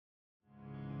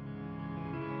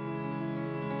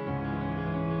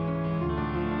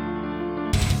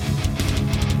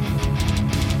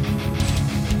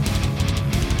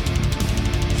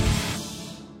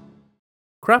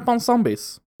crap on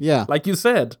zombies, Yeah. like you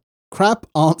said. Crap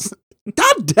on...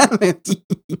 God damn it!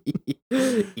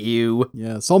 Ew.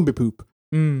 Yeah, zombie poop.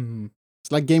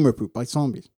 It's like gamer poop by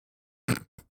zombies.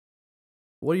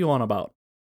 What are you on about?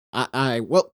 I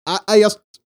just...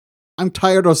 I'm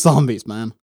tired of zombies,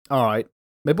 man. All right.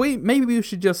 Maybe we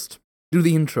should just do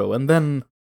the intro and then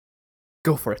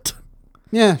go for it.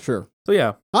 Yeah, sure. So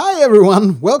yeah. Hi,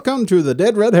 everyone. Welcome to the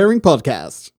Dead Red Herring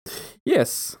Podcast.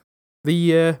 Yes.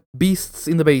 The Beasts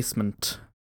in the Basement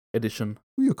edition.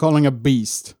 Who are you calling a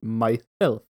beast?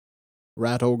 Myself.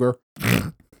 Rat ogre.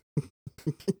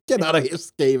 Get out of here,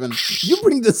 Skaven. You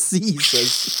bring the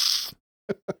seasons.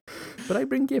 But I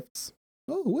bring gifts.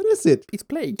 Oh, what is it? It's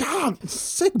plague. God,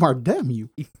 Sigmar, damn you.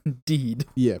 Indeed.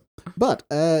 Yeah. But,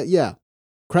 yeah.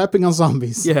 Crapping on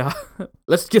zombies. Yeah.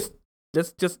 Let's just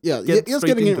Yeah, get just straight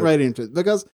getting into right into it.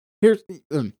 Because here's...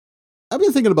 I've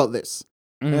been thinking about this.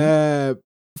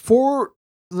 For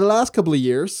the last couple of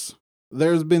years,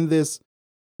 there's been this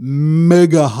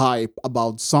mega hype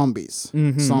about zombies.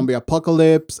 Zombie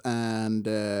apocalypse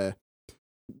and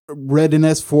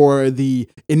readiness for the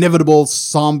inevitable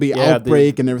zombie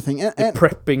outbreak and everything. The And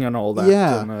prepping and all that.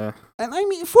 Yeah. And, I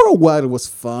mean, for a while it was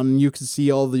fun. You could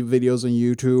see all the videos on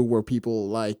YouTube where people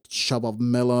like shove up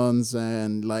melons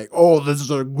and like, oh, this is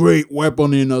a great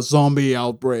weapon in a zombie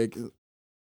outbreak.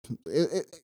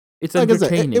 it's like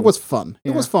entertaining. I said, it was fun.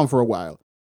 Yeah. It was fun for a while.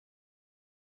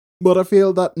 But I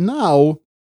feel that now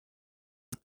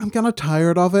I'm kind of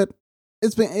tired of it.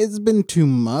 It's been too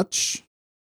much.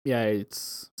 Yeah,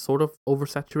 it's sort of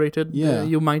oversaturated. Yeah.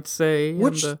 You might say.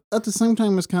 Which and, at the same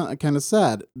time is kind of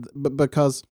sad, but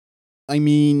because I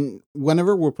mean,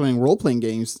 whenever we're playing role playing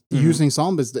games using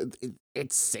zombies,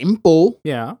 it's simple.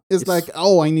 yeah, It's like,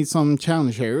 oh, I need some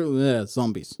challenge here. Yeah,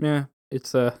 zombies. yeah,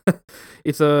 it's a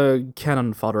it's a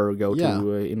cannon fodder go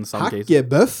to in some cases.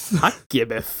 Hackebuff.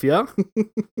 Hackebuff, yeah.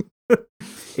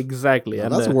 Exactly. Well,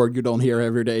 and that's a word you don't hear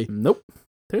every day. Nope.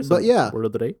 There's But a yeah. word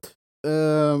of the day.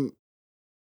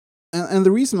 And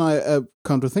the reason I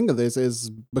come to think of this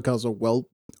is because of, well,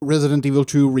 Resident Evil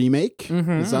 2 Remake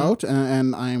is out,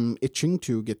 and I'm itching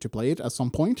to get to play it at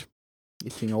some point.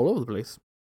 Itching all over the place.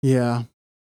 Yeah.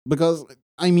 Because,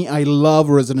 I mean, I love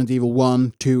Resident Evil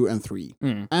 1, 2, and 3.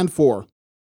 And 4.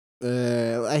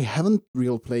 I haven't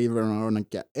really played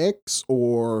Veronica X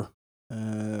or,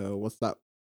 what's that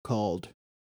called?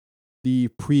 The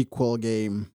prequel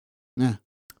game.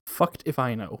 Fucked if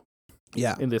I know.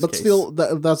 Yeah, in this but case. still,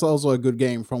 that's also a good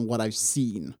game from what I've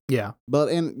seen. Yeah. But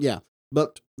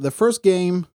the first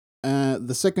game,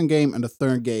 the second game, and the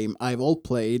third game, I've all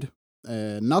played.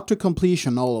 Not to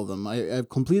completion, all of them. I've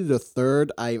completed the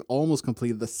third. I've almost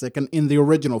completed the second in the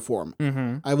original form.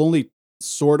 I've only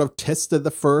sort of tested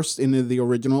the first in the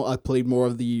original. I played more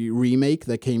of the remake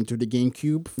that came to the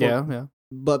GameCube. Yeah.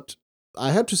 But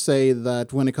I have to say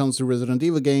that when it comes to Resident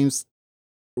Evil games,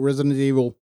 Resident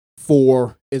Evil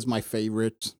 4 is my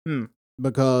favorite.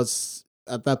 Because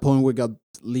at that point we got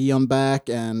Leon back,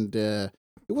 and it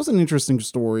was an interesting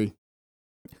story.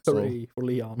 Hooray for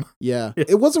Leon. Yeah.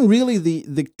 It wasn't really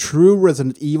the true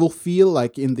Resident Evil feel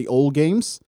like in the old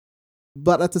games,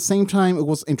 but at the same time it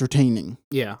was entertaining.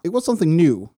 Yeah. It was something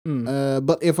new.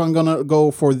 But if I'm gonna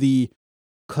go for the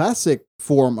classic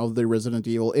form of the Resident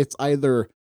Evil, it's either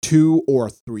 2 or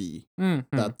 3.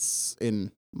 That's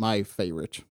in my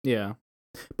favorite. Yeah.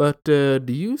 But do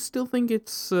you still think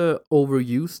it's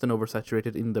overused and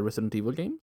oversaturated in the Resident Evil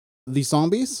game? The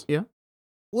zombies? Yeah.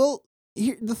 Well,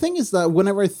 the thing is that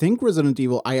whenever I think Resident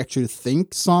Evil, I actually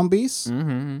think zombies.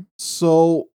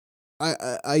 So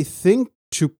I think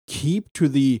to keep to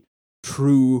the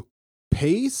true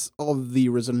pace of the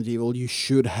Resident Evil, you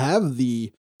should have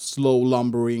the slow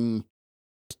lumbering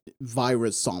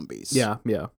virus zombies. Yeah.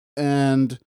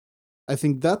 And I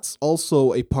think that's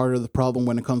also a part of the problem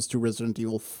when it comes to Resident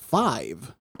Evil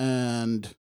 5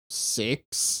 and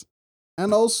 6.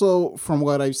 And also, from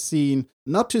what I've seen,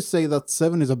 not to say that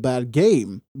 7 is a bad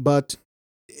game, but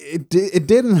it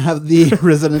didn't have the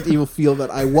Resident Evil feel that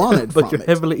I wanted but from you're it.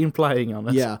 heavily implying on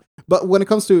it. Yeah. But when it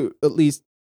comes to, at least,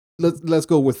 let's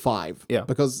go with 5. Yeah.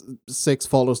 Because 6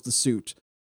 follows the suit.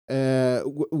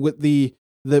 With the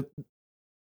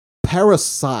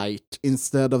parasite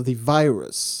instead of the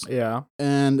virus. Yeah.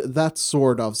 And that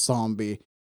sort of zombie.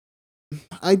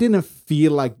 I didn't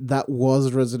feel like that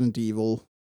was Resident Evil.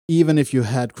 Even if you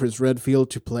had Chris Redfield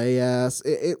to play as.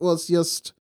 It was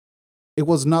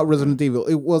not Resident Evil.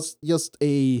 It was just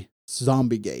a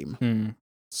zombie game.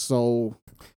 So.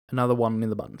 Another one in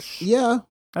the bunch. Yeah.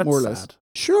 That's more or less. sad.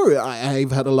 Sure,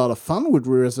 I've had a lot of fun with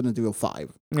Resident Evil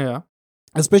 5. Yeah.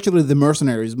 Especially the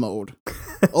Mercenaries mode.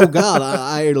 Oh god,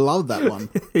 I love that one.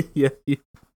 Yeah.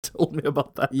 told me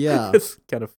about that. Yeah. It's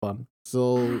kind of fun.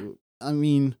 So, I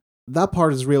mean, that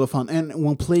part is really fun. And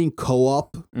when playing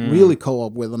co-op, Mm. really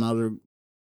co-op with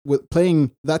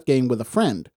playing that game with a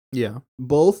friend, Yeah.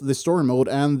 both the story mode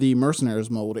and the mercenaries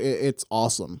mode, it's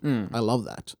awesome. Mm. I love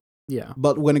that. Yeah.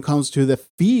 But when it comes to the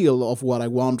feel of what I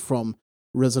want from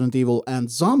Resident Evil and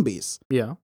zombies,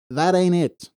 Yeah. that ain't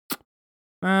it.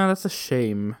 That's a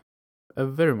shame.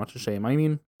 Very much a shame. I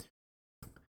mean,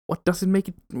 what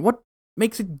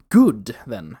makes it good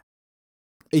then?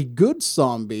 A good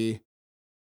zombie,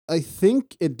 I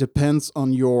think it depends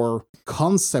on your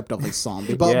concept of a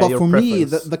zombie. But, Yeah, but your for me,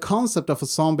 preference. the concept of a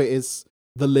zombie is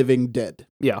the living dead.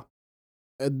 Yeah.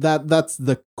 That's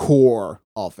the core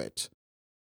of it.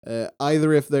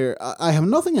 Either if I have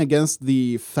nothing against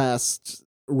the fast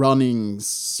running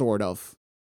sort of.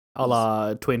 A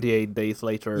la 28 days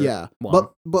later. Yeah, one.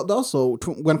 but also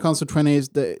when it comes to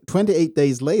 28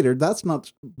 days later, that's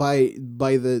not by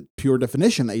the pure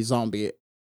definition a zombie.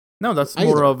 No, that's either.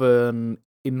 more of an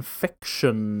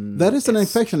infection. That is an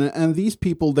infection, and these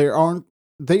people they're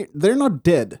not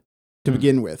dead to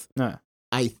begin with. No.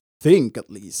 I think at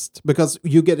least because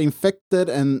you get infected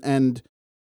and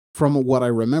from what I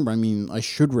remember, I mean, I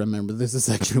should remember. This is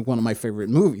actually one of my favorite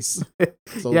movies.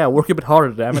 So, yeah, work a bit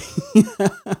harder, damn it.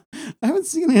 I haven't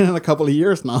seen it in a couple of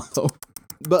years now, though.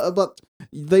 But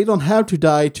they don't have to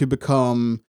die to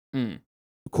become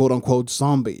quote unquote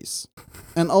zombies.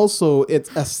 And also,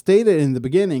 it's as stated in the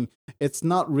beginning, it's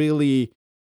not really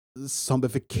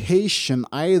zombification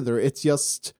either. It's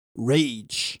just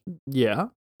rage. Yeah.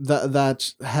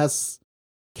 That has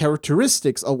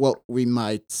characteristics of what we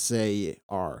might say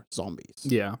are zombies.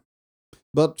 Yeah.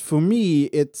 But for me,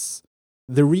 it's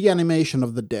the reanimation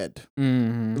of the dead.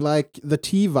 Mm-hmm. Like the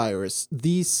T virus,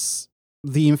 the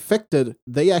infected,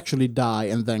 they actually die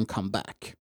and then come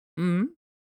back. Mm.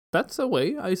 That's a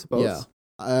way, I suppose. Yeah.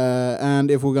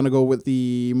 And if we're gonna go with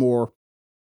the more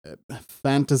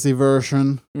fantasy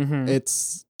version,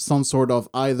 it's some sort of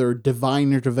either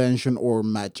divine intervention or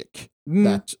magic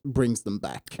that brings them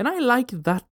back. And I like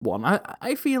that one.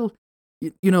 I feel,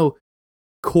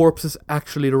 corpses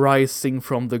actually rising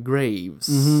from the graves.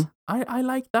 Mm-hmm. I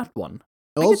like that one.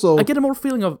 Also, I get a more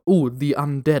feeling of, the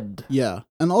undead. Yeah,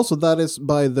 and also that is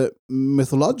by the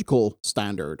mythological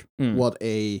standard what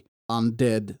a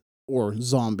undead or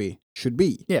zombie should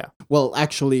be. Yeah. Well,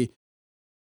 actually,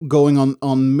 going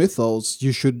on mythos,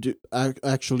 you should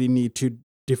actually need to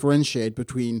differentiate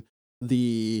between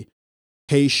the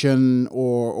Haitian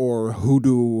or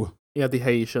hoodoo. Yeah, the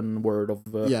Haitian word of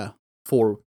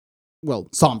for. Well,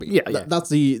 zombie. Yeah, that's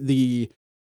the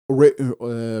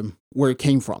where it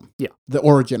came from. Yeah, the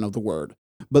origin of the word.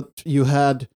 But you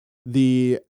had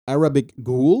the Arabic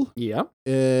ghoul. Yeah.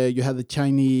 You had the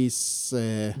Chinese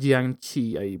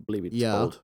Jiangqi, I believe it's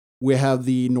called. We have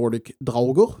the Nordic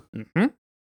Draugr. Mm-hmm.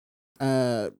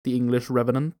 The English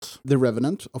Revenant. The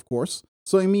Revenant, of course.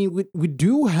 So, I mean, we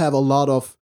do have a lot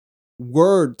of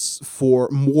words for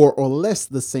more or less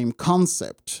the same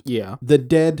concept. Yeah. The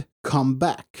dead come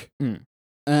back.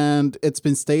 And it's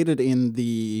been stated in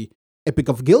the Epic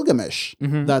of Gilgamesh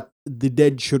that the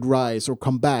dead should rise or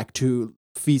come back to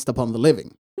feast upon the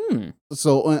living.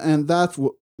 So, and that's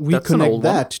connect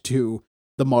that to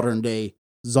the modern day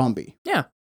zombie. Yeah,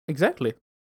 exactly.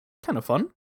 Kind of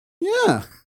fun. Yeah.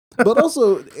 But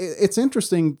also, it's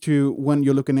interesting to when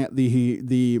you're looking at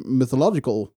the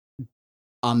mythological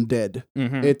undead.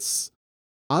 It's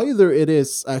either it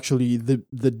is actually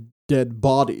the dead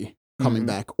body coming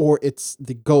back, or it's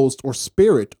the ghost or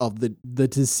spirit of the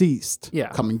deceased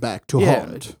coming back to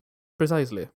haunt.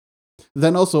 Precisely.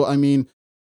 Then also, I mean,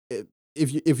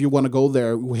 if you want to go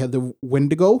there, we have the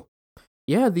Wendigo.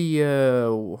 Yeah, the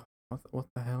what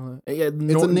the hell? Yeah,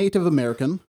 it's a Native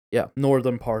American. Yeah,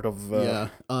 northern part of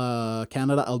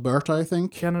Canada, Alberta, I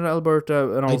think. Canada,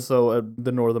 Alberta, and also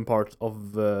the northern part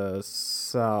of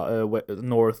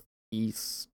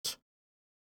northeast.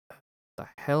 The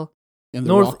hell? In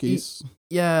the Rockies.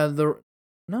 Yeah,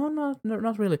 no,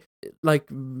 not really. Like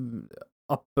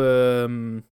up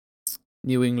New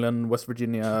England, West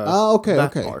Virginia. Okay,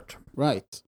 that part.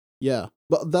 Right. Yeah,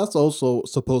 but that's also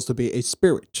supposed to be a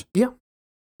spirit. Yeah.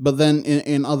 But then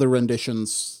in other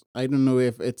renditions, I don't know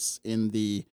if it's in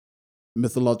the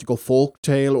mythological folk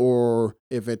tale or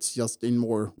if it's just in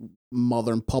more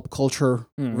modern pop culture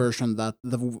version that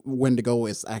the Wendigo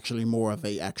is actually more of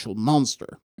a actual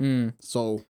monster.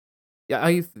 So yeah,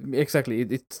 exactly.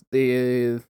 It's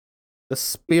the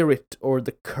spirit or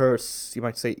the curse, you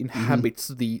might say, inhabits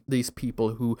these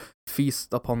people who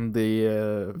feast upon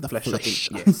the flesh.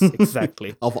 Yes,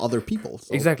 exactly. Of other people.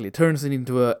 So. Exactly. Turns it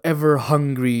into a ever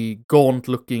hungry,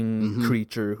 gaunt-looking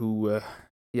creature who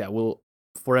will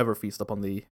forever feast upon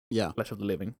the Yeah. flesh of the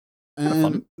living.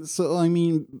 And so, I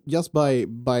mean, just by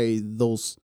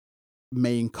those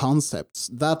main concepts,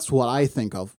 that's what I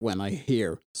think of when I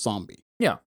hear zombie.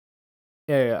 Yeah,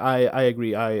 I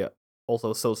agree. I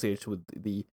also associate with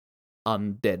the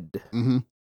undead, Mm-hmm.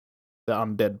 the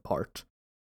undead part,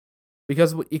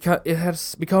 because it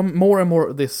has become more and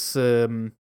more this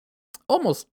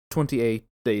almost 28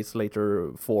 days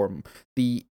later form,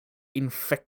 the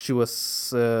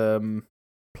infectious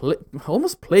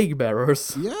almost plague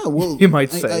bearers. Yeah, well, you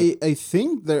might say. I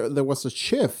think there was a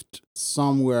shift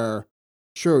somewhere.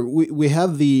 Sure, we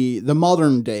have the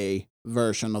modern day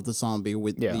version of the zombie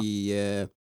with the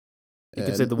you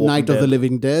can say the Walking Night of the Dead.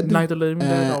 Living Dead, Night of the Living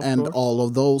Dead, of and course. all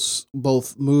of those,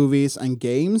 both movies and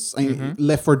games. Mhm.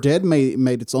 Left 4 Dead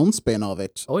made its own spin of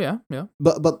it. Oh yeah.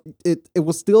 But it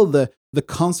was still the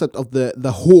concept of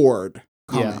the horde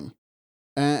coming,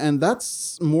 and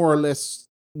that's more or less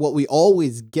what we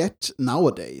always get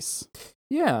nowadays.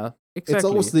 Yeah, exactly. It's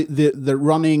always the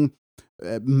running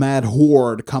mad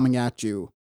horde coming at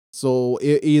you. So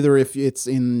either if it's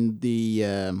in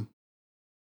the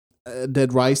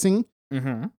Dead Rising,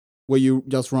 where you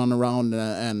just run around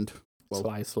and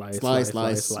slice,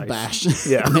 bash,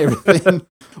 Yeah. and everything,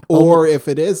 or if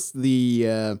it is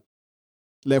the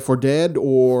Left 4 Dead,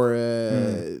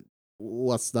 or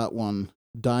what's that one?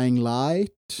 Dying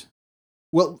Light.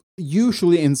 Well,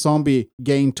 usually in zombie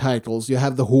game titles, you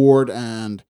have the horde,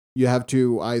 and you have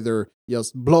to either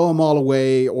just blow them all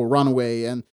away or run away,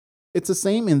 and it's the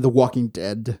same in The Walking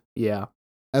Dead. Yeah.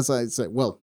 As I said,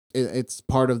 well, it's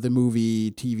part of the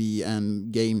movie, TV,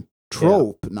 and game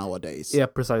trope nowadays. Yeah,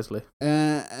 precisely.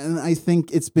 And I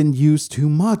think it's been used too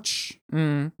much.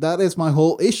 Mm. That is my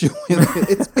whole issue with it.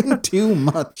 It's been too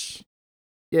much.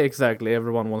 Yeah, exactly.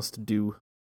 Everyone wants to do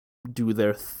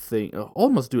their thing,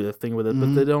 almost do their thing with it,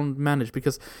 but they don't manage,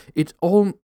 because it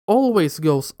always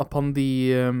goes upon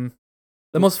the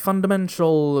most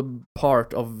fundamental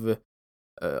part of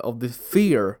the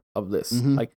fear of this,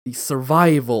 like the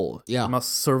survival. Yeah. You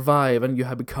must survive, and you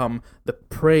have become the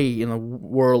prey in a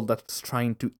world that's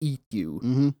trying to eat you.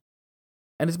 Mm-hmm.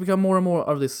 And it's become more and more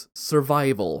of this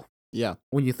survival. Yeah.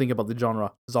 When you think about the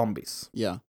genre zombies.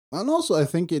 Yeah. And also, I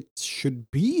think it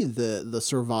should be the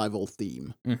survival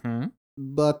theme. Mm-hmm.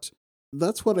 But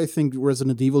that's what I think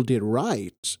Resident Evil did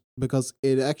right, because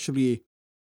it actually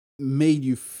made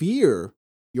you fear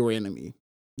your enemy.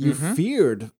 You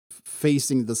feared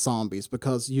facing the zombies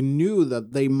because you knew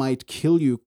that they might kill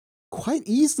you quite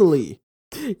easily.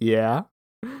 Yeah.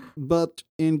 But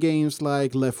in games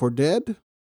like Left 4 Dead,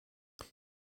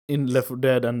 in Left 4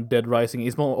 Dead and Dead Rising,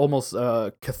 it's almost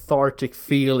a cathartic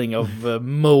feeling of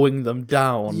mowing them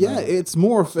down. Yeah, it's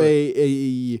more of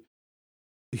a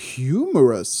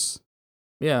humorous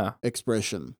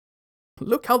expression.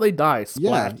 Look how they die,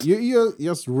 splat. Yeah, you're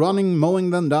just running, mowing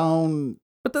them down.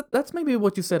 But that's maybe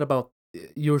what you said about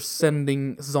you're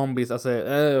sending zombies as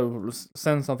a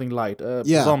send something light.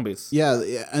 Zombies. Yeah,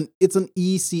 and it's an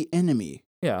easy enemy.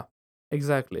 Yeah,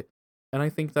 exactly. And I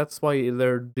think that's why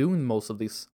they're doing most of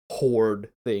this horde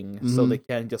thing, so they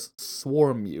can just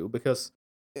swarm you, because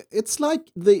it's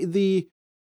like the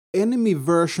enemy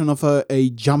version of a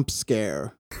jump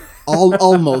scare.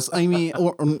 Almost. I mean,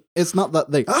 or it's not that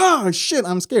they shit,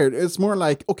 I'm scared. It's more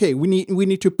like, okay, we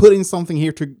need to put in something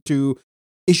here to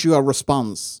issue a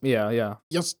response. Yeah.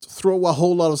 Just throw a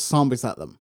whole lot of zombies at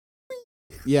them.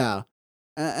 Yeah.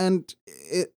 And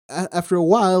after a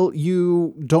while,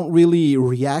 you don't really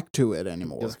react to it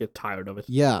anymore. You just get tired of it.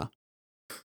 Yeah.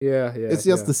 Yeah. It's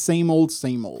just the same old.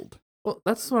 Well,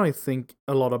 that's what I think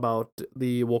a lot about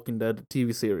the Walking Dead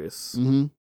TV series.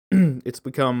 It's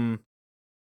become,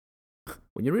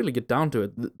 when you really get down to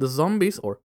it, the zombies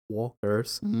or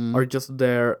walkers are just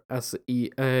there as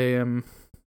you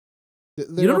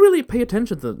don't really pay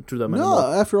attention to them anymore.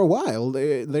 No, after a while,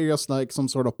 they're just like some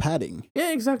sort of padding.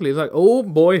 Yeah, exactly. It's like, oh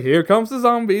boy, here comes the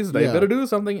zombies. They better do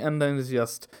something. And then it's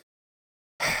just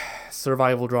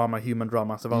survival drama, human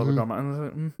drama, survival drama.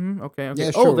 And okay.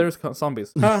 Yeah, oh, sure. there's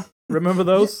zombies. Remember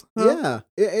those? Yeah,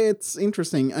 it's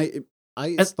interesting.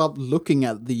 I stopped looking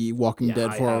at The Walking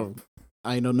Dead for,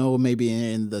 I don't know, maybe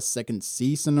in the second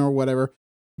season or whatever.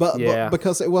 But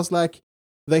because it was like,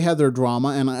 they had their drama,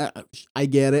 and I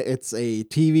get it. It's a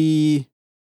TV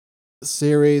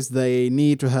series. They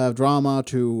need to have drama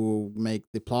to make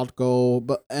the plot go.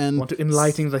 Want to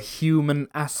enlighten the human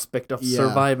aspect of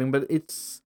surviving, but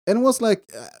it's... And it was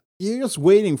like, you're just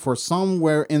waiting for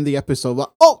somewhere in the episode, like,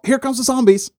 oh, here comes the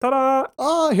zombies. Ta-da!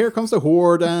 Oh, here comes the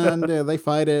horde, and they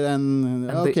fight it,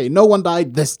 and okay, no one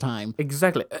died this time.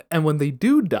 Exactly. And when they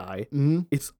do die,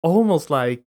 it's almost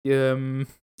like...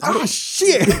 Ah,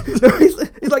 shit!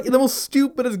 It's like in the most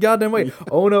stupidest goddamn way.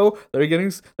 Oh no,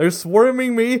 they're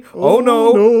swarming me. Oh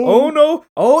no, no. oh no,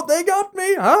 oh they got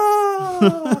me.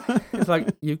 Ah! It's like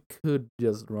you could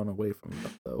just run away from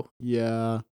that though.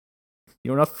 Yeah.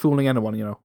 You're not fooling anyone, you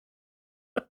know.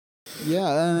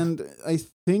 Yeah, and I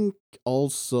think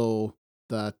also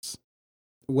that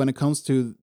when it comes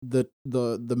to the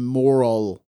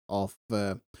moral of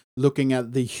looking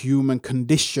at the human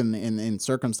condition in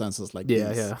circumstances like Yeah,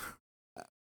 these, yeah.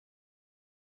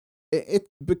 it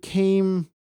became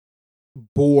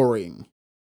boring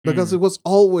because it was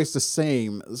always the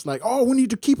same. It's like, oh, we need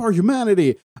to keep our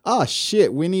humanity. Ah,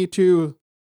 shit, we need to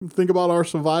think about our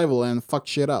survival and fuck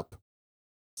shit up.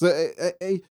 So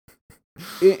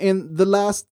in the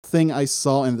last thing I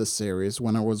saw in the series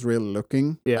when I was really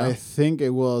looking, Yeah. I think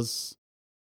it was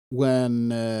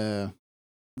when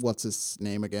what's his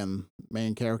name again?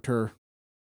 Main character.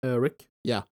 Rick.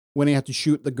 Yeah, when he had to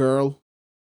shoot the girl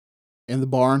in the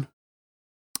barn.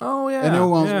 Oh yeah. And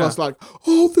everyone was like,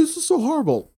 "Oh, this is so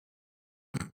horrible."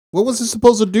 What was he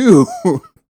supposed to do?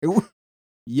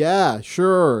 Yeah,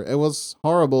 sure, it was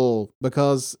horrible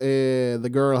because the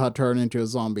girl had turned into a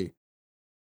zombie.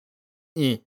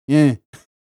 Yeah. Yeah.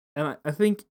 And I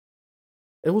think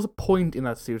there was a point in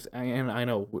that series, and I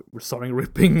know we're starting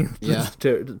ripping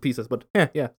to pieces, but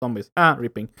yeah, zombies.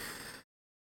 Ripping.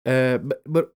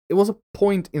 But it was a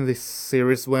point in this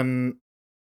series when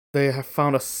they have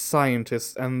found a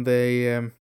scientist, and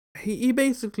he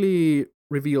basically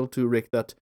revealed to Rick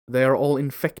that they are all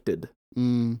infected.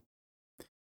 Mm.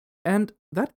 And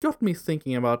that got me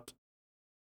thinking about,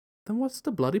 then what's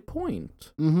the bloody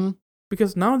point? Mm-hmm.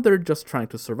 Because now they're just trying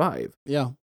to survive.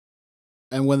 Yeah.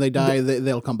 And when they die,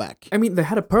 they'll come back. I mean, they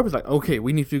had a purpose, like, okay,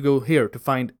 we need to go here to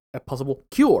find a possible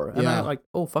cure. And I'm like,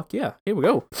 oh, fuck yeah, here we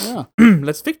go. Yeah.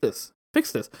 Let's fix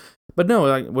this. But no,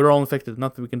 like, we're all infected,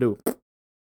 nothing we can do.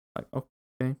 Like,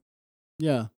 okay.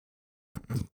 Yeah.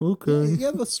 Okay.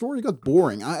 Yeah, the story got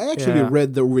boring. I actually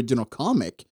read the original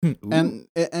comic. and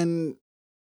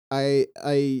I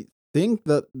think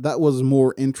that was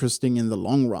more interesting in the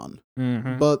long run.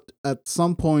 Mm-hmm. But at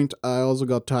some point, I also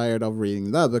got tired of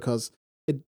reading that because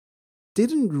it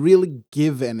didn't really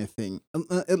give anything.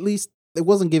 At least it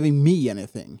wasn't giving me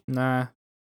anything. Nah.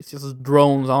 It's just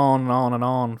drones on and on and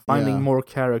on, finding more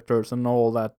characters and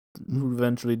all that, who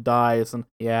eventually dies, and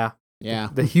yeah.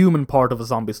 The human part of a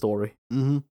zombie story.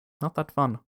 Mm-hmm. Not that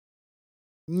fun.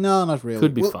 No, not really.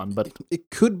 Could be fun, but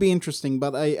it could be interesting.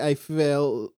 But I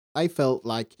felt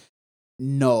like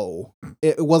no,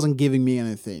 it wasn't giving me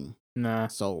anything. Nah.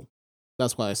 So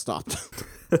that's why I stopped.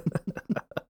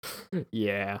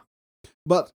 Yeah.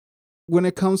 But when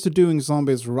it comes to doing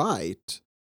zombies right,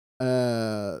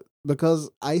 because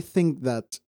I think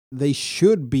that they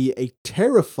should be a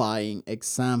terrifying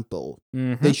example.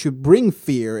 Mm-hmm. They should bring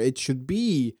fear. It should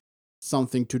be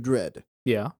something to dread.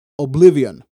 Yeah.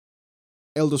 Oblivion.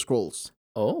 Elder Scrolls.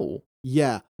 Oh.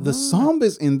 Yeah. The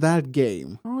zombies in that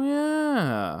game. Oh,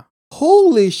 yeah.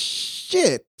 Holy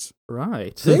shit.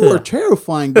 Right. They were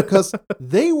terrifying because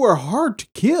they were hard to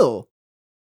kill.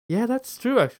 Yeah, that's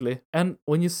true, actually. And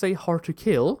when you say hard to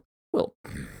kill, well,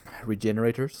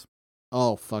 regenerators.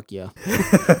 Oh, fuck yeah.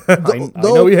 I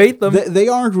know you hate them. They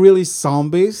aren't really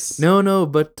zombies. No,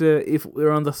 but if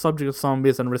we're on the subject of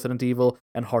zombies and Resident Evil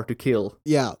and hard to kill.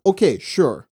 Yeah, okay,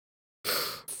 sure.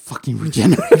 Fucking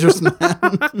regenerators,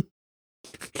 man.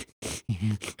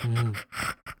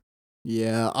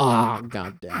 Yeah,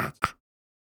 god damn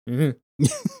it.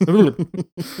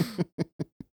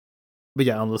 But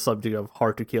yeah, on the subject of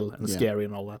hard to kill and scary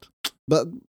and all that. But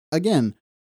again,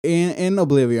 in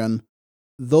Oblivion,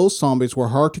 those zombies were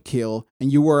hard to kill,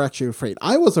 and you were actually afraid.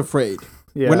 I was afraid.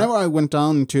 Yeah. Whenever I went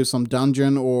down into some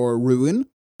dungeon or ruin,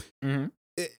 in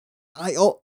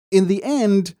the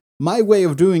end, my way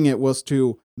of doing it was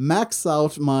to max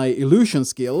out my illusion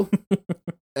skill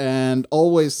and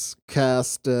always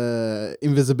cast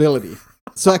invisibility,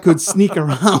 so I could sneak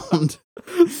around.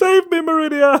 Save me,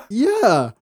 Meridia!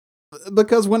 Yeah.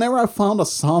 Because whenever I found a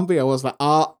zombie, I was like,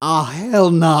 hell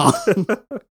no.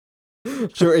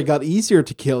 Sure, it got easier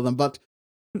to kill them, but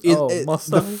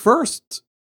the first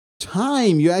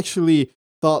time you actually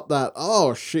thought that,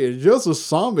 oh shit, just a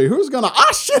zombie, who's gonna,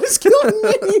 shit, it's killing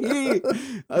me!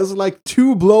 I was like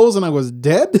 2 blows and I was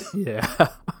dead. Yeah.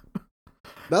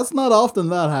 That's not often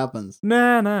that happens.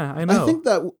 Nah, I know. I think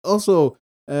that also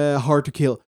hard to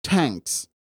kill tanks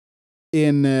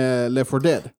in Left 4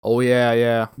 Dead. Oh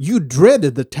yeah. You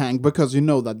dreaded the tank because you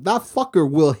know that fucker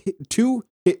will hit 2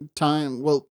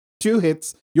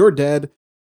 hits, you're dead.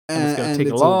 And it's gonna take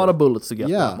a lot of bullets to get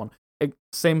that one.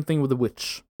 Same thing with the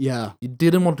witch. Yeah. You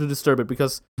didn't want to disturb it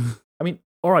because, I mean,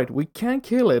 alright, we can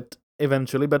kill it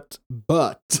eventually, but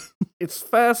it's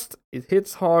fast, it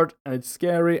hits hard, and it's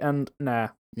scary, and nah,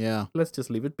 yeah. let's just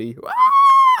leave it be.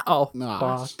 Oh,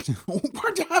 fuck.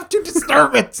 Why'd you have to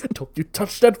disturb it? Don't you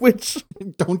touch that witch!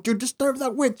 Don't you disturb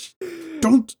that witch!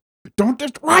 Why'd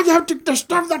you have to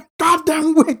disturb that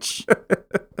goddamn witch?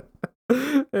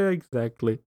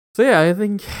 Exactly. So yeah, I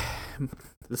think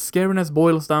the scariness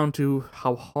boils down to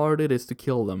how hard it is to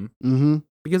kill them. Mm-hmm.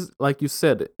 Because, like you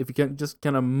said, if you can just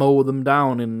kind of mow them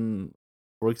down in,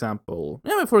 for example,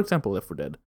 Left 4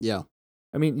 Dead. Yeah.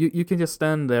 I mean, you can just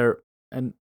stand there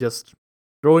and just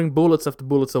throwing bullets after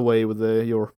bullets away with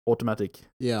your automatic.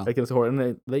 Yeah.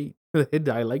 And they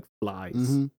die like flies.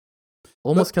 Mm-hmm.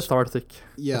 Almost cathartic.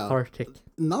 Yeah. Cathartic.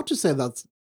 Not to say that's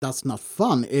not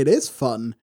fun. It is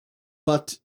fun.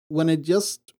 But when it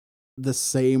just the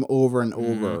same over and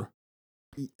over,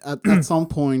 at some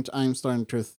point I'm starting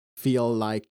to feel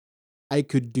like I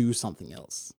could do something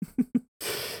else.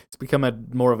 It's become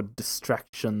more of a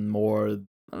distraction,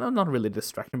 not really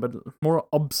distraction, but more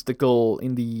obstacle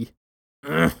in the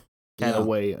kind of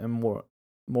way, and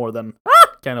more than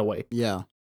kind of way. Yeah.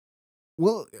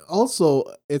 Well, also,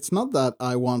 it's not that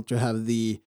I want to have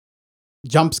the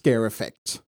jump scare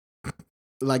effect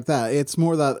like that. It's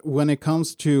more that when it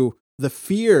comes to the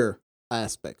fear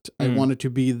aspect, I want it to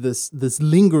be this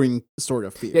lingering sort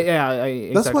of fear. Yeah,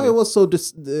 exactly. That's why I was so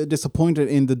disappointed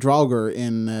in the Draugr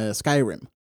in Skyrim.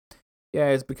 Yeah,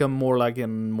 it's become more like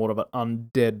more of an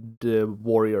undead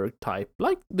warrior type,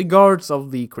 like the guards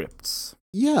of the crypts.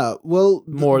 Yeah, well,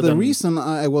 the reason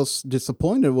I was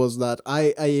disappointed was that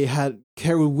I had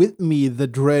carried with me the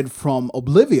dread from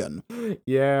Oblivion.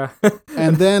 Yeah.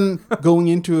 And then going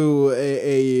into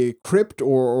a crypt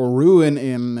or ruin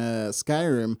in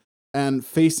Skyrim and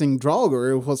facing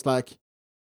Draugr, it was like,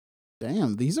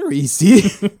 damn, these are easy.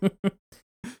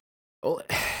 Well,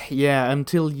 yeah,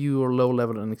 until you are low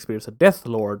level and experience a Death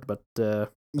Lord, but...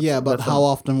 yeah, but how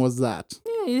often was that?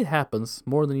 Yeah, it happens.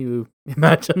 More than you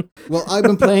imagine. Well, I've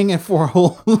been playing it for a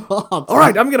whole lot.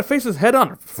 Alright, I'm gonna face this head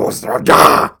on.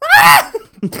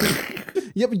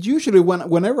 Yeah, but usually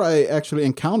whenever I actually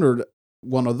encountered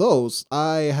one of those,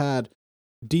 I had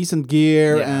decent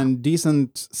gear and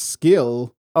decent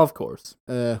skill. Of course.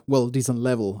 Well, decent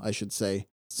level, I should say.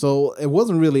 So it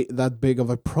wasn't really that big of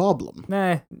a problem.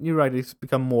 Nah, you're right. It's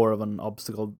become more of an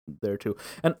obstacle there too.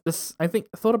 And this, I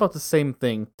thought about the same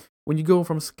thing when you go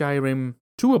from Skyrim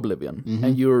to Oblivion,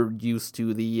 and you're used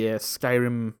to the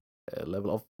Skyrim level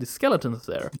of the skeletons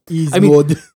there. Easy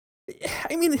mode.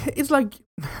 I mean, it's like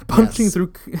punching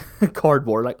through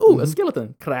cardboard. Like, oh, a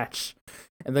skeleton, crash.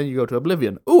 And then you go to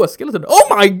Oblivion. Oh, a skeleton. Oh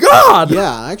my god!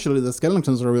 Yeah, actually, the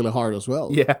skeletons are really hard as well.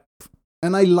 Yeah.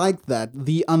 And I like that.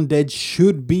 The undead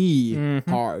should be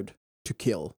hard to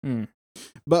kill.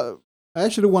 But I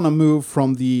actually want to move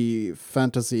from the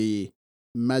fantasy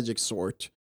magic sort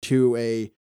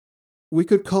to we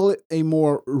could call it a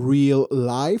more real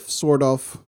life sort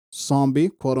of zombie,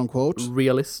 quote unquote.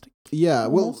 Realistic. Yeah,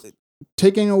 well,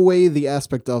 taking away the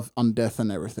aspect of undeath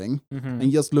and everything,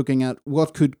 and just looking at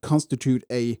what could constitute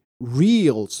a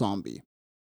real zombie.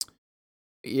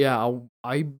 Yeah,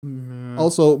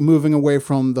 also moving away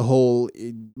from the whole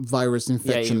virus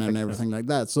infection and everything like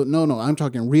that. So no, I'm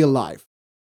talking real life.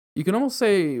 You can almost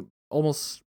say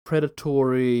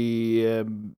predatory,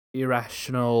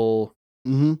 irrational,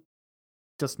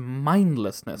 just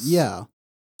mindlessness. Yeah.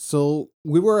 So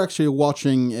we were actually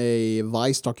watching a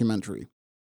Vice documentary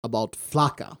about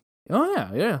Flakka. Oh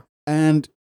yeah. And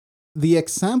the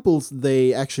examples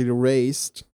they actually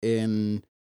raised in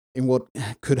what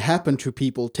could happen to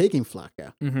people taking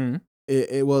Flakka.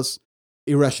 It was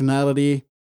irrationality,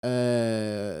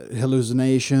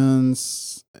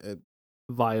 hallucinations,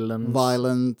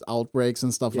 violent outbreaks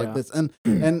and stuff like this. And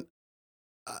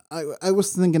I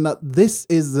was thinking that this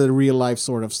is the real life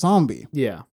sort of zombie.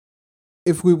 Yeah.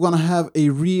 If we want to have a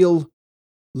real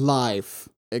life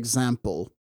example,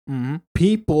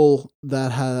 people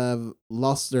that have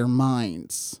lost their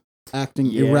minds,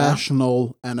 acting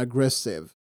irrational and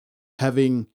aggressive,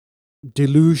 having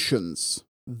delusions.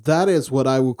 That is what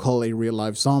I would call a real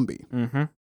life zombie.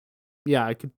 Yeah,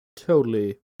 I could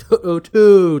totally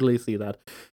see that,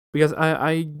 because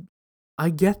I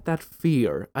get that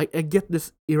fear. I get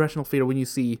this irrational fear when you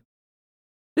see.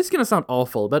 This is gonna sound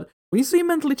awful, but when you see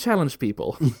mentally challenged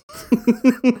people.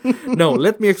 No,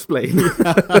 let me explain.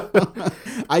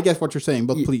 I get what you're saying,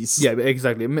 but please. Yeah,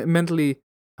 exactly. Mentally.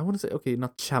 I want to say, okay,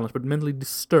 not challenged, but mentally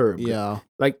disturbed. Yeah.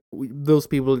 Like, those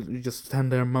people just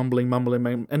stand there mumbling,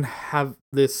 and have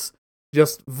this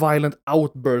just violent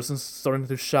outbursts and starting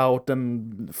to shout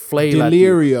and flail at you.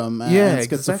 Delirium and Yeah,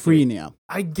 schizophrenia.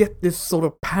 I get this sort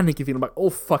of panicky feeling like, oh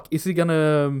fuck, is he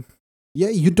gonna... Yeah,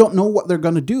 you don't know what they're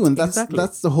gonna do, and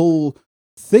that's the whole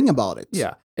thing about it.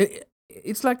 Yeah,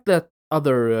 it's like that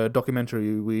other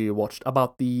documentary we watched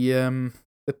about the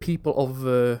people of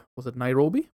was it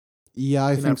Nairobi? Yeah,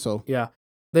 I think so. Yeah,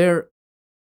 they're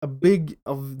a big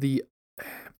of the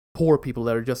poor people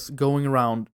that are just going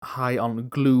around high on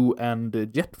glue and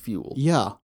jet fuel.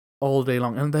 Yeah, all day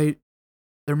long, and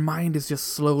their mind is just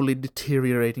slowly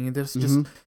deteriorating, and they're just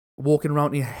walking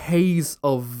around in a haze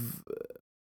of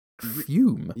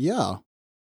fume. Yeah,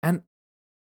 and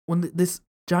when this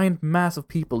giant mass of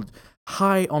people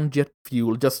high on jet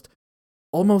fuel just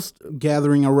almost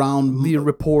gathering around the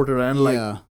reporter, and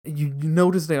yeah. you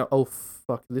notice they are, oh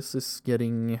fuck, this is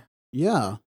getting...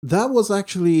 Yeah, that was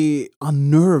actually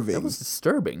unnerving. That was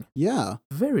disturbing. Yeah,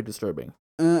 very disturbing.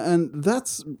 And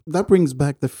that brings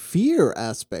back the fear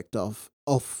aspect of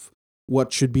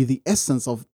what should be the essence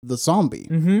of the zombie.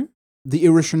 Mm-hmm. The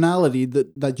irrationality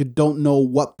that you don't know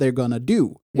what they're gonna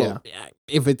do. Well, yeah.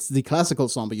 If it's the classical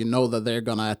zombie, you know that they're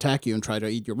gonna attack you and try to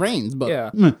eat your brains. But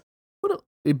yeah, well,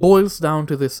 it boils down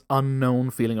to this unknown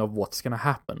feeling of what's gonna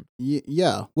happen.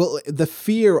 Yeah. Well, the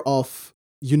fear of,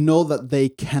 you know, that they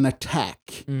can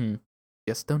attack.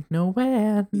 Just don't know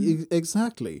when.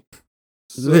 Exactly.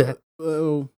 So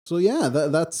yeah,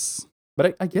 that's.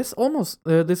 But I guess almost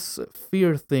this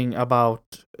fear thing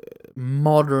about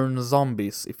modern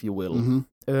zombies, if you will.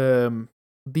 Mm-hmm.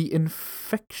 The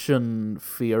infection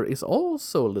fear is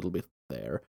also a little bit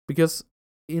there, because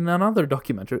in another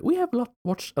documentary, we have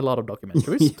watched a lot of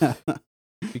documentaries. Yeah.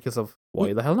 Because of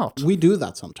why the hell not? We do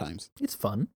that sometimes. It's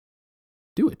fun.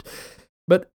 Do it.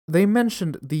 But they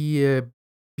mentioned the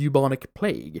bubonic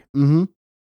plague. Mm-hmm.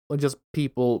 Or just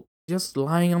people just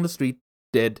lying on the street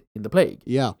dead in the plague.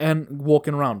 Yeah. And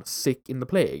walking around sick in the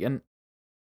plague. And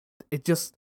it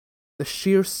just... the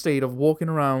sheer state of walking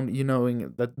around, you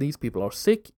knowing that these people are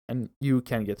sick and you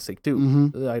can get sick too.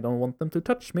 Mm-hmm. I don't want them to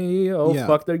touch me. Oh, yeah.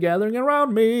 Fuck, they're gathering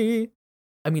around me.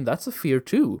 I mean, that's a fear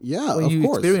too. Yeah, when of you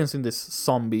course. experience in this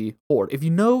zombie horde. If you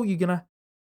know you're gonna...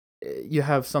 you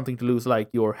have something to lose, like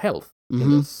your health in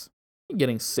this. You're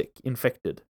getting sick,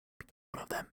 infected. One of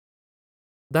them.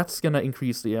 That's gonna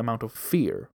increase the amount of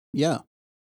fear. Yeah.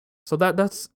 So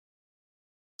that's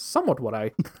somewhat what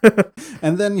I...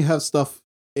 And then you have stuff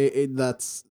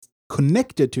that's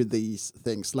connected to these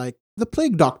things, like the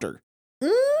plague doctor.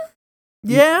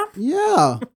 Yeah.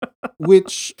 Yeah.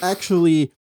 Which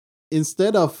actually,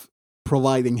 instead of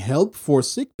providing help for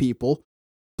sick people,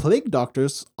 plague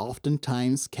doctors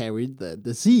oftentimes carried the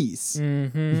disease.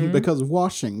 Mm-hmm. Because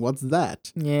washing, what's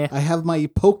that? Yeah. I have my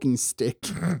poking stick.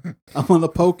 I'm gonna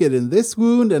poke it in this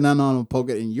wound, and then I'm gonna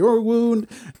poke it in your wound,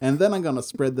 and then I'm gonna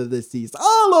spread the disease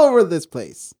all over this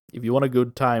place. If you want a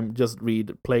good time, just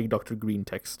read Plague Dr. Green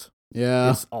text.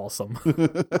 Yeah. It's awesome.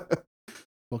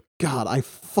 Well, God, I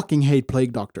fucking hate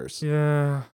plague doctors.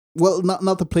 Yeah. Well,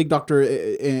 not the plague doctor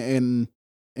in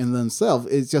themselves.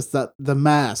 It's just that the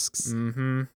masks.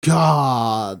 Mm-hmm.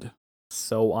 God.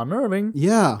 So unnerving.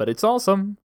 Yeah. But it's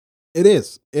awesome. It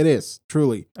is. It is.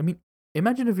 Truly. I mean,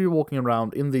 imagine if you're walking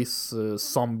around in this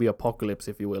zombie apocalypse,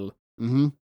 if you will,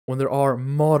 when there are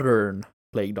modern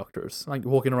plague doctors, like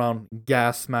walking around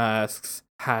gas masks,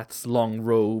 hats, long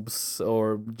robes,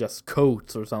 or just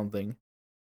coats or something.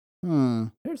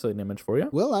 Here's an image for you.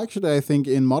 Well, actually, I think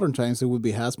in modern times it would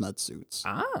be hazmat suits.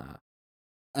 Ah.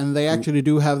 And they actually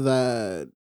do have that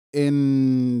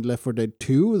in Left 4 Dead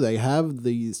 2. They have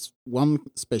these one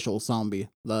special zombie.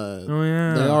 They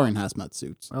are in hazmat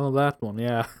suits. Oh, that one,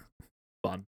 yeah.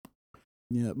 Fun.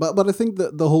 Yeah, but I think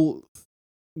that the whole...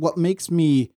 what makes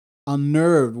me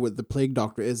unnerved with the plague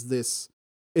doctor is this.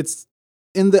 It's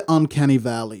in the uncanny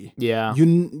valley. Yeah.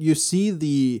 You see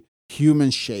the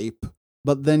human shape,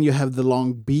 but then you have the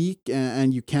long beak,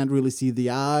 and you can't really see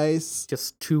the eyes.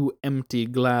 Just two empty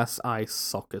glass eye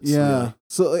sockets. Yeah. Really.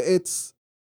 So it's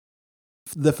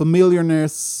the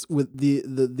familiarness with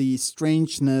the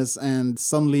strangeness, and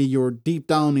suddenly you're deep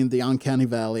down in the uncanny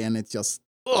valley, and it's just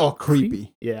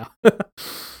creepy. Yeah.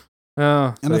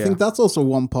 I think that's also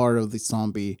one part of the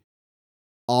zombie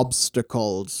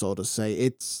obstacle, so to say.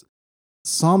 It's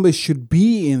zombies should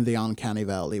be in the uncanny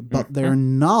valley, but they're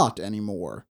not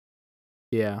anymore.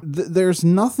 Yeah. There's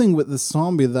nothing with the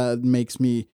zombie that makes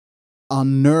me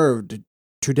unnerved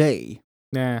today.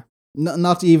 Yeah.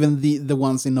 Not even the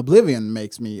ones in Oblivion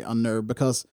makes me unnerved,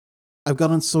 because I've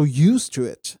gotten so used to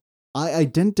it. I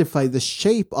identify the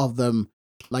shape of them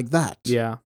like that.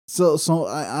 Yeah. So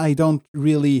I don't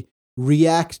really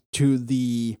react to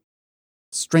the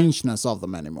strangeness of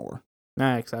them anymore.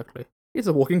 Nah, exactly. It's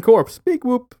a walking corpse. Big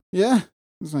whoop. Yeah.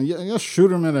 It's like, yeah, just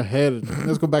shoot him in the head.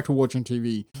 Let's go back to watching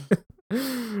TV.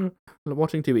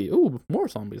 Watching TV. Ooh, more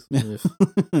zombies. Yes.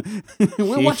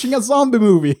 We're watching a zombie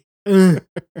movie.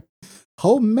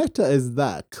 How meta is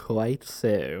that? Quite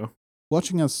so.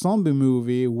 Watching a zombie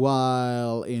movie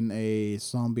while in a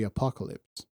zombie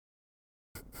apocalypse.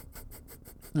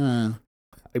 I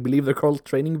believe they're called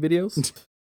training videos.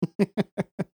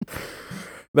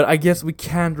 But I guess we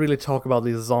can't really talk about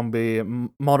this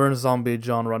modern zombie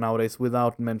genre nowadays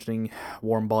without mentioning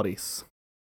Warm Bodies.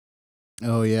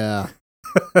 Oh, yeah.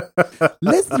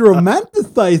 Let's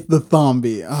romanticize the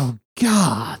zombie. Oh,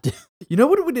 God. You know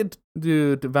what we did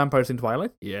to vampires in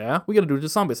Twilight? Yeah, we gotta do it to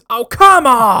zombies. Oh, come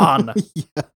on!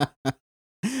 Yeah.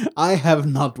 I have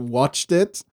not watched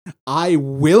it. I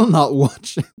will not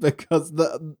watch it because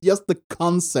just the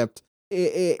concept.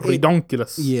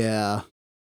 Redonkulous. Yeah.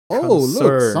 Concerned. Oh,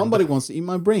 look, somebody wants to eat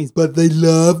my brains, but they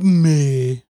love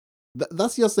me.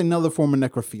 That's just another form of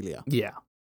necrophilia. Yeah.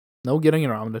 No getting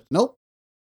around it. Nope.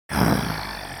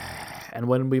 And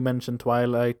when we mention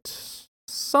Twilight,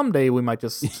 someday we might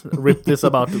just rip this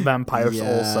about vampires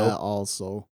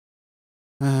also.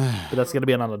 But that's gonna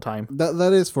be another time.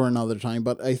 That is for another time,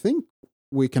 but I think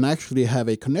we can actually have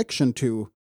a connection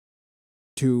to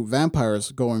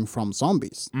vampires going from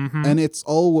zombies. Mm-hmm. And it's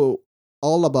all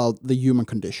about the human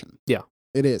condition. Yeah.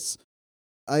 It is.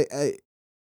 I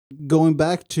going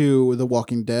back to The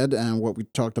Walking Dead and what we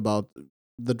talked about,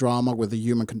 the drama with the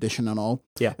human condition and all.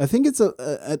 Yeah. I think it's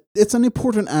it's an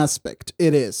important aspect.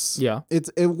 It is. Yeah.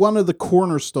 It's one of the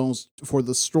cornerstones for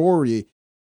the story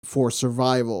for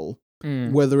survival,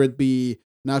 whether it be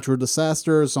natural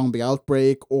disaster, zombie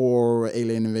outbreak, or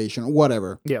alien invasion,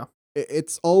 whatever. Yeah.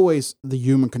 It's always the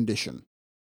human condition.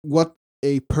 What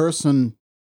a person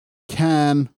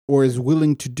can or is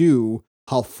willing to do,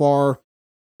 how far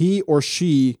he or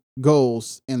she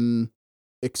goes in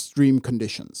extreme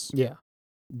conditions. Yeah.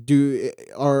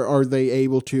 Are they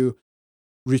able to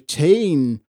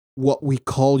retain what we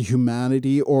call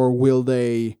humanity, or will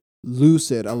they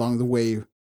lose it along the way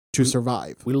to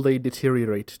survive? Will they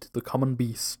deteriorate to the common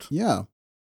beast? Yeah.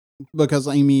 Because,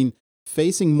 I mean,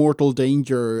 facing mortal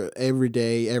danger every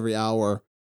day, every hour,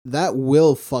 that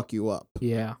will fuck you up.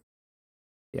 Yeah.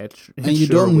 Yeah, and you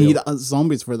don't need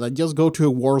zombies for that. Just go to a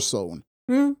war zone.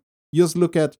 Just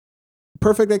look at,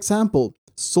 perfect example,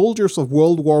 soldiers of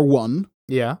World War I.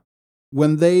 Yeah.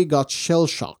 When they got shell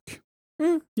shock.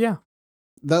 Yeah.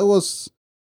 That was,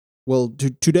 well,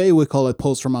 today we call it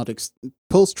post-traumatic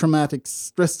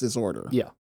stress disorder. Yeah.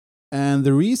 And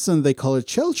the reason they call it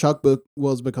shell shock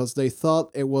was because they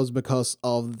thought it was because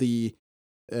of the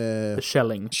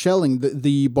shelling,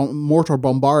 the mortar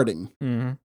bombarding.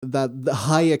 Mm-hmm. That the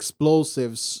high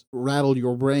explosives rattle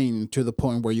your brain to the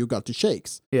point where you got the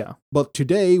shakes. Yeah. But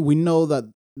today we know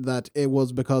that it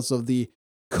was because of the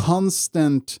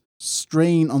constant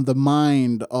strain on the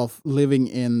mind of living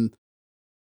in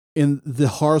the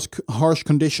harsh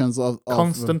conditions of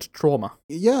constant trauma.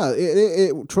 Yeah,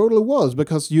 it totally was,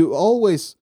 because you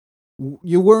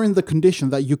were in the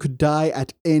condition that you could die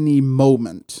at any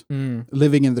moment,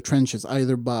 living in the trenches,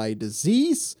 either by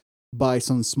disease, by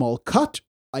some small cut,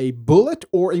 a bullet,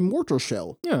 or a mortar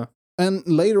shell. Yeah. And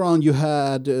later on you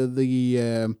had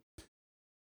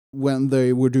when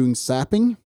they were doing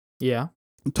sapping. Yeah.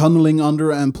 Tunneling under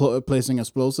and placing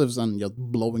explosives and just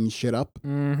blowing shit up.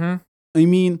 Mm-hmm. I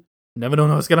mean, never know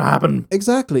what's gonna happen.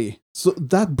 Exactly. So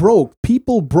that broke.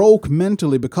 People broke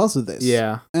mentally because of this.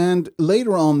 Yeah. And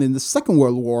later on in the Second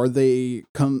World War, they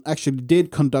actually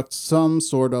did conduct some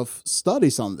sort of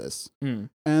studies on this.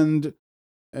 And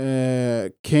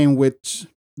came with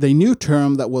the new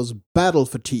term that was battle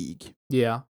fatigue.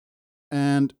 Yeah.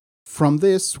 And from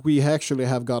this, we actually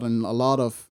have gotten a lot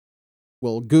of,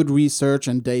 good research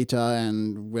and data,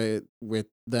 and with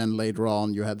then later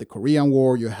on, you had the Korean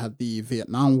War, you had the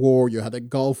Vietnam War, you had the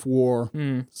Gulf War.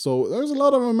 So there's a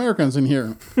lot of Americans in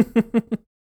here.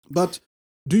 But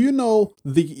do you know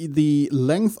the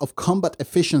length of combat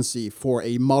efficiency for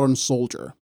a modern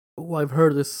soldier? Oh, I've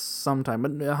heard this sometime,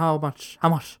 but how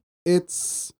much?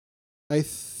 It's, I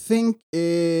think,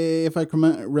 if I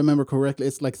remember correctly,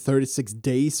 it's like 36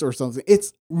 days or something.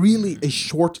 It's really a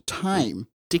short time.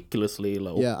 Ridiculously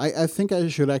low. Yeah, I think I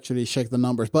should actually check the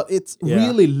numbers, but it's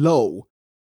really low.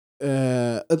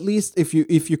 At least if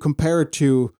you compare it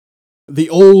to the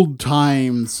old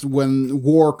times when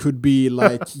war could be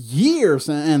like years,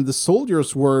 and the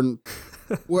soldiers weren't.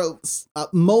 Well,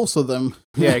 most of them.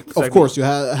 Yeah, exactly. Of course, you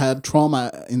had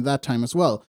trauma in that time as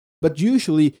well. But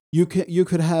usually, you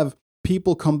could have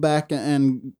people come back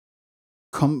and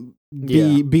come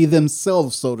be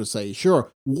themselves, so to say.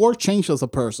 Sure, war changes a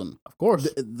person. Of course.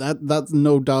 That's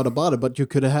no doubt about it. But you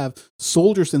could have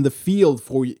soldiers in the field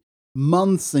for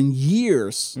months and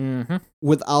years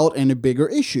without any bigger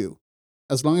issue,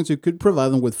 as long as you could provide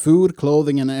them with food,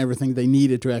 clothing, and everything they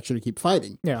needed to actually keep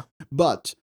fighting. Yeah.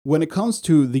 But when it comes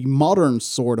to the modern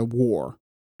sort of war,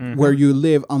 where you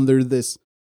live under this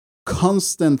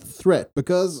constant threat,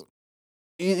 because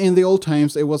in the old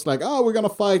times it was like, oh, we're gonna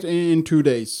fight in 2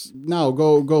 days. Now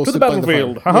go to the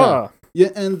battlefield. Yeah,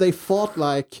 and they fought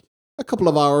like a couple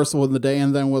of hours on the day,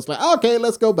 and then was like, okay,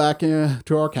 let's go back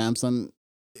to our camps, and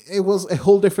it was a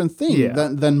whole different thing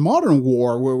than modern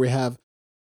war, where we have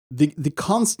the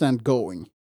constant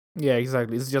going. Yeah,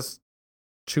 exactly. It's just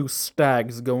two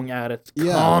stags going at it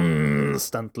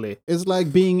constantly. It's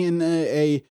like being in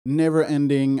a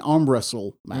never-ending arm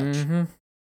wrestle match.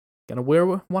 Gonna wear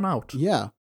one out. Yeah.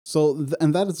 So,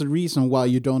 and that is the reason why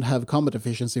you don't have combat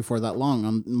efficiency for that long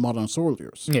on modern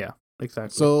soldiers. Yeah,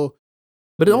 exactly. So,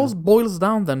 but it all boils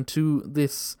down then to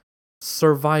this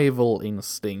survival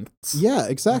instinct. Yeah,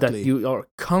 exactly. That you are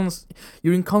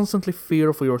you're in constantly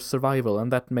fear for your survival,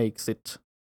 and that makes it.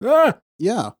 Yeah.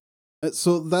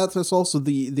 So that is also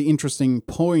the interesting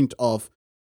point of,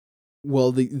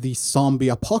 well, the zombie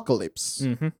apocalypse.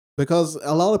 Because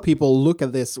a lot of people look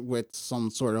at this with some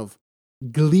sort of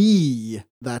glee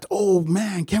that, oh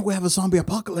man, can't we have a zombie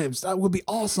apocalypse? That would be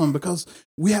awesome because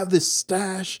we have this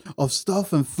stash of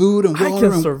stuff and food and water. I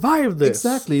can survive this.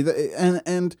 Exactly.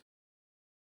 And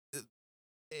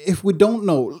if we don't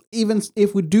know, even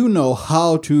if we do know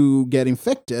how to get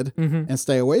infected and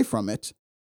stay away from it,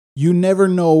 you never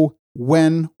know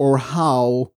when or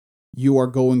how you are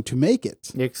going to make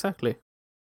it. Exactly.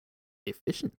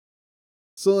 Efficient.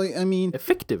 So, I mean,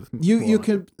 effective. You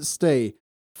could stay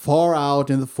far out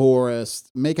in the forest,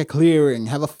 make a clearing,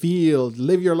 have a field,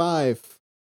 live your life.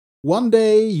 One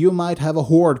day you might have a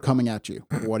horde coming at you.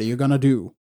 What are you gonna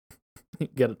do?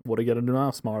 What are you gonna do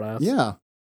now, smartass? Yeah.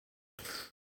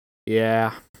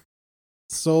 Yeah.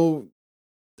 So,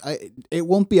 it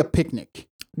won't be a picnic.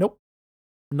 Nope.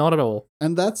 Not at all.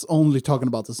 And that's only talking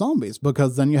about the zombies,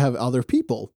 because then you have other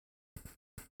people.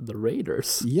 The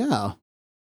raiders. Yeah.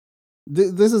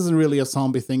 This isn't really a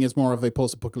zombie thing, it's more of a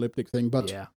post-apocalyptic thing,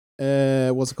 but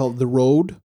what's it called? The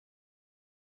Road.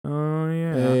 Oh,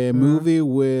 yeah. A movie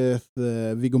with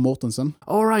Viggo Mortensen.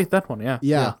 Oh, right, that one, yeah.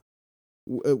 Yeah.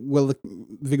 Well,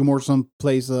 Viggo Mortensen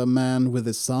plays a man with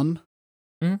his son.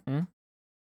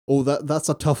 Oh, that's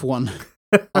a tough one.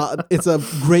 It's a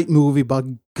great movie, but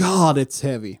God, it's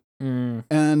heavy.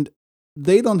 And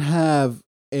they don't have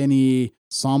any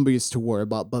zombies to worry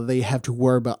about, but they have to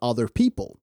worry about other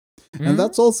people. And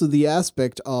that's also the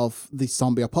aspect of the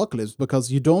zombie apocalypse, because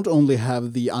you don't only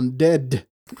have the undead,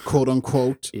 quote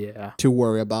unquote, to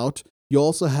worry about. You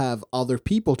also have other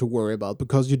people to worry about,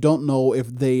 because you don't know if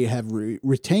they have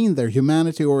retained their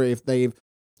humanity or if they've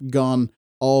gone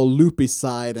all loopy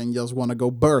side and just want to go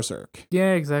berserk.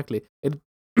 Yeah, exactly. It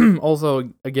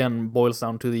also, again, boils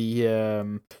down to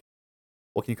the,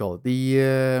 what can you call it?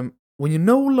 The, when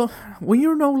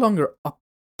you're no longer up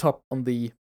top on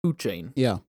the food chain.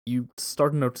 Yeah. You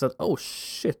start to notice that, oh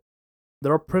shit,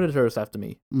 there are predators after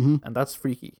me, and that's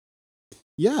freaky.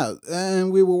 Yeah,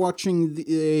 and we were watching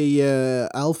a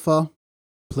alpha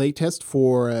playtest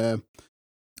for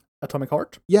Atomic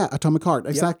Heart. Yeah, Atomic Heart,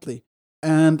 exactly. Yeah.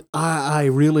 And I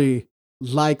really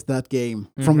like that game,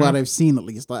 from what I've seen at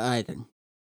least. I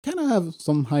kind of have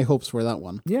some high hopes for that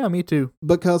one. Yeah, me too.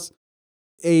 Because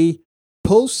a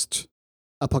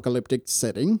post-apocalyptic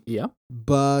setting,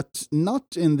 but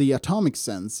not in the atomic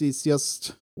sense. It's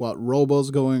just,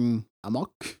 robots going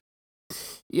amok?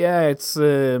 Yeah, it's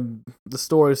the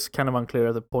story is kind of unclear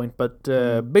at the point, but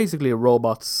basically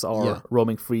robots are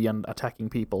roaming free and attacking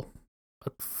people.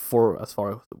 But for as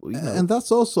far as we know. And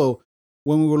that's also,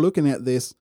 when we were looking at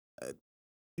this,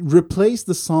 replace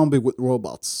the zombie with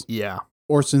robots. Yeah.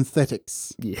 Or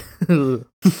synthetics. Yeah.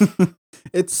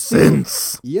 It's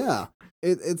synths. Yeah.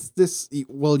 It's this,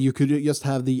 you could just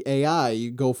have the AI,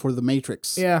 you go for the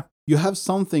Matrix. Yeah. You have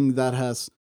something that has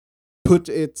put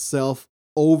itself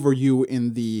over you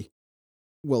in the,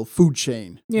 food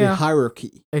chain, the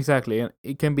hierarchy. Exactly. And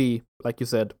it can be, like you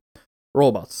said,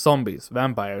 robots, zombies,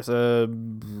 vampires,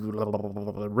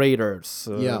 raiders.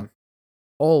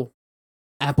 All.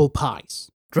 Apple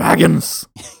pies. Dragons.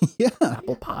 Yeah.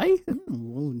 Apple pie?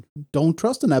 Well, don't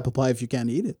trust an apple pie if you can't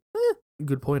eat it.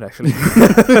 Good point, actually.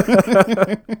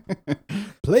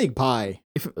 Plague pie.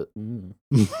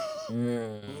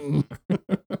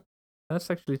 That's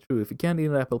actually true. If you can't eat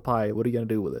an apple pie, what are you going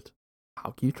to do with it? How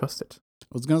can you trust it?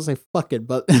 was gonna say fuck it,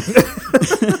 but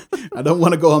I don't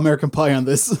want to go American Pie on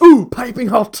this. Ooh, piping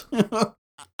hot. No.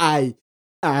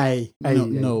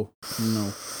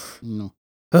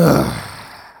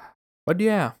 But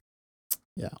yeah.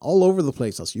 Yeah, all over the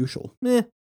place as usual. Eh.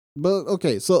 But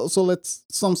okay, so let's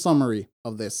some summary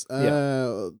of this.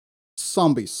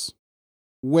 Zombies,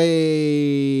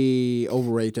 way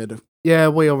overrated Yeah,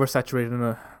 way oversaturated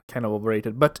and kind of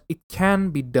overrated, but it can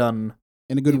be done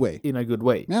in a good way. In a good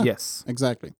way. Yeah. Yes.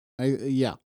 Exactly.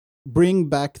 Yeah. Bring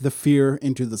back the fear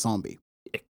into the zombie.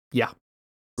 Yeah.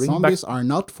 Zombies are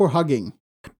not for hugging.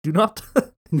 Do not.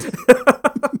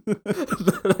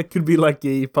 That could be like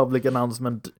a public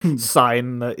announcement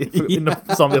sign in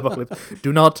a zombie apocalypse.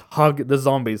 Do not hug the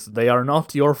zombies. They are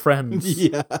not your friends.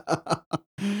 Yeah.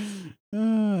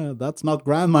 That's not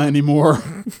grandma anymore.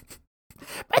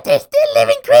 But they're still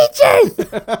living creatures!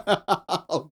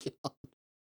 Oh, God.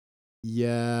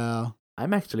 Yeah.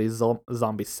 I'm actually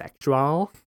zombie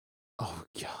sexual. Oh,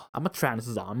 God. I'm a trans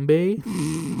zombie.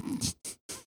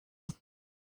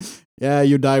 Yeah,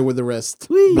 you die with the rest.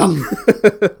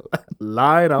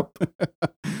 Line up.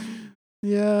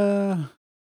 Yeah.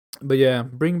 But yeah,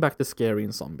 bring back the scary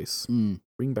in zombies. Mm.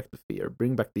 Bring back the fear.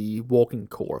 Bring back the walking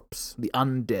corpse. The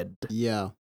undead. Yeah.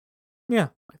 Yeah,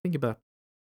 I think about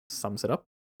sums it up.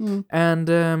 Mm.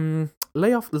 And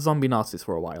lay off the zombie Nazis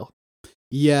for a while.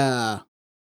 Yeah.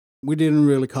 We didn't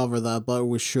really cover that, but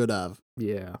we should have.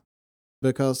 Yeah.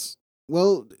 Because,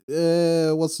 well,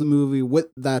 what's the movie with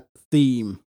that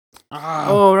theme?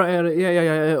 Oh, right,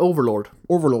 yeah. Overlord.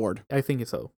 Overlord. I think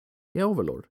so. Yeah,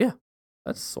 Overlord. Yeah.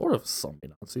 That's sort of zombie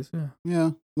Nazis, yeah.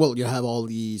 Yeah. Well, you have all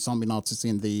the zombie Nazis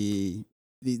in the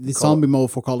zombie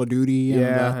mode for Call of Duty. And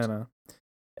yeah, that. I know.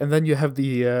 And then you have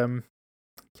the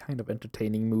kind of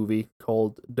entertaining movie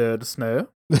called Död Snö.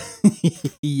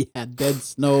 Yeah, Dead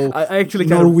Snow. I actually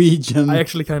Norwegian. I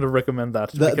actually kind of recommend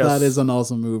that. That is an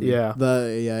awesome movie. Yeah.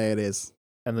 Yeah, it is.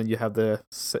 And then you have the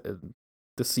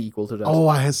sequel to that. Oh,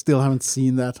 I still haven't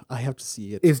seen that. I have to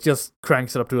see it. It just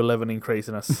cranks it up to 11 in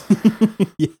craziness.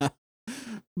 Yeah.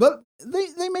 But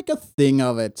they make a thing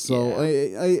of it, so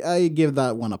Yeah. I give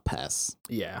that one a pass.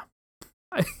 Yeah.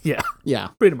 Yeah, Yeah.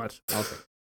 pretty much. Okay.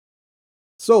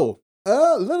 So,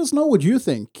 let us know what you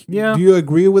think. Yeah. Do you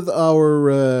agree with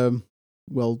our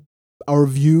our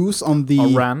views on the A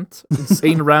rant,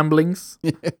 insane ramblings.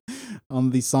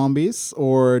 on the zombies,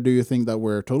 or do you think that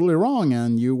we're totally wrong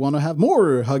and you want to have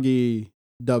more huggy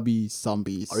dubby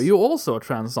zombies? Are you also a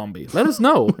trans zombie? Let us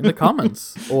know in the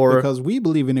comments. Or Because we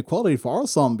believe in equality for our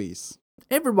zombies.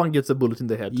 everyone gets a bullet in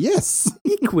the head. Yes.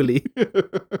 Equally.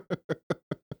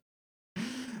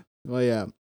 Well, yeah.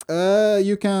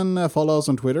 You can follow us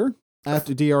on Twitter at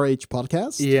DRH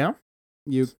Podcast. Yeah.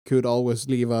 You could always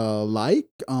leave a like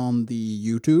on the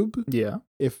YouTube. Yeah.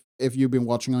 If you've been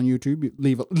watching on YouTube,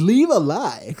 leave a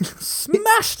like.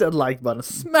 Smash that like button.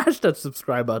 Smash that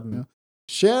subscribe button. Yeah.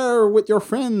 Share with your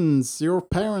friends, your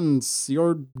parents,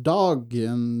 your dog,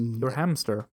 and Your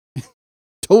hamster.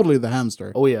 totally the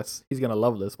hamster. Oh yes, he's gonna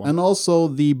love this one. And also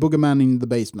the boogeyman in the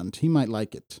basement. He might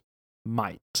like it.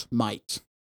 Might.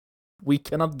 We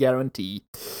cannot guarantee.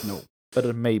 No.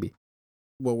 But maybe.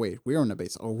 Well, wait. We're in the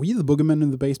basement. Are we the boogeyman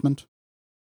in the basement?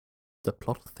 The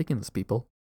plot thickens, people.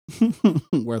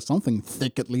 We're something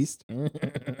thick, at least.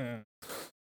 The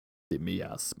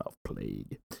miasma of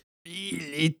plague.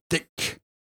 Really thick.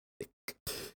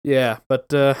 Yeah, but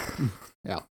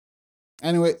Yeah.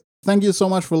 Anyway, thank you so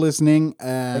much for listening.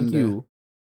 And thank you.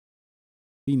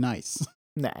 Be nice.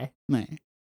 Nah. Nah.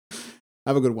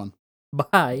 Have a good one.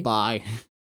 Bye. Bye.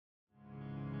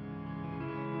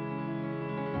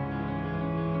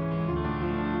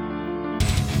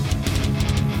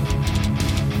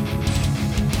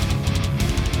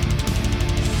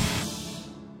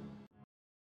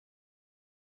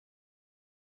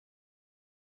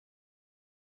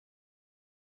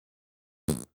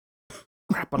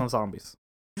 Crap on zombies.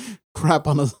 Crap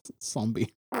on a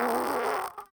zombie.